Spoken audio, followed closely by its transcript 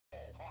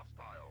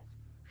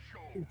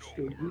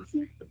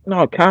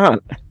No, I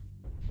can't.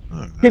 All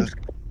right. Keeps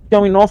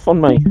going off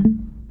on me.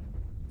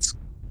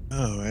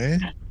 Oh, eh?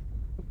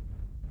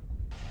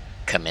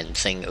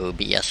 Commencing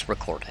OBS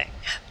recording.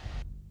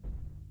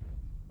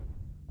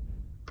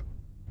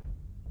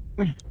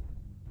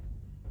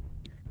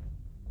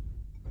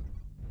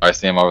 I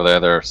see them over there.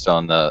 They're still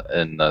in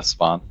the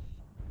spawn.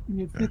 Can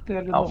you fit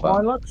that in Alpha. the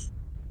Hilux?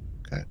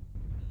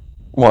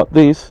 What,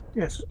 these?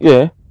 Yes.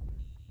 Yeah,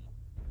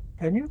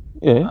 Can you?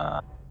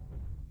 yeah.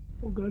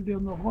 We'll go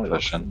down the Hilux.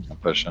 Pushing. I'm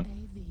pushing.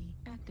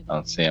 I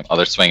don't see them. Oh,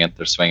 they're swinging.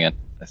 They're swinging.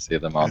 I see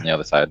them on the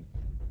other side.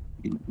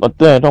 But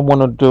Dad, I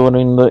want to do it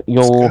in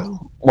your...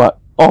 go. What?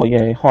 Oh,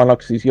 yeah,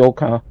 Hilux is your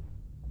car.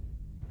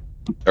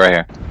 They're right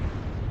here.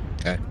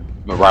 Okay.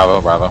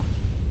 Bravo, bravo.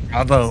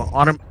 Bravo,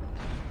 on him.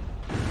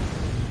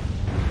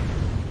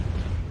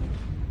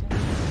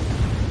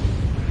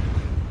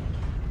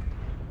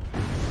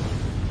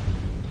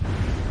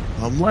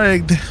 I'm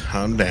legged.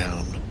 I'm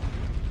down.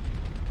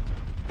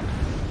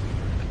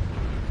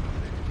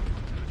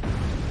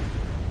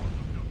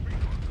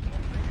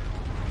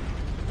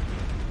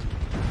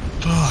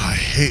 Oh, I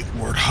hate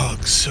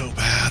warthogs so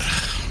bad.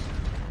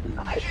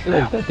 I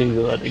think that thing's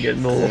about to get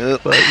null,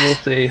 but we'll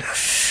see.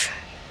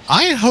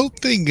 I hope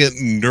they get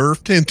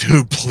nerfed into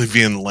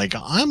oblivion. Like,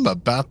 I'm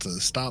about to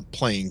stop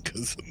playing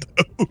because of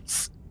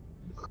those.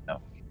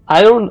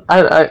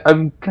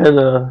 I'm kind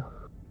of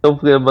don't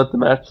forget about the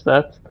match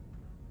stats.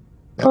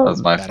 That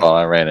was my fault.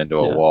 I ran into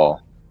a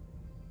wall.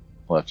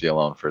 Left you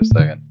alone for a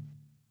second.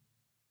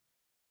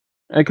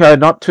 Okay,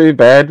 not too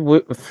bad.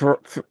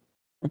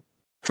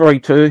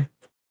 3-2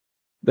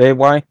 their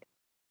way.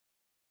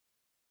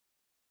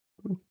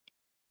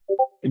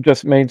 It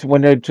just means we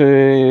need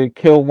to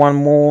kill one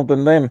more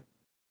than them.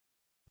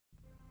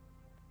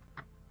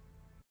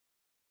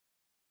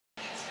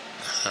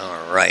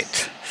 All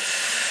right.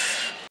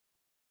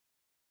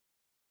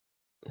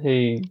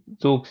 Hey,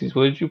 Zolxes,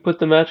 where did you put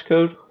the match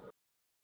code?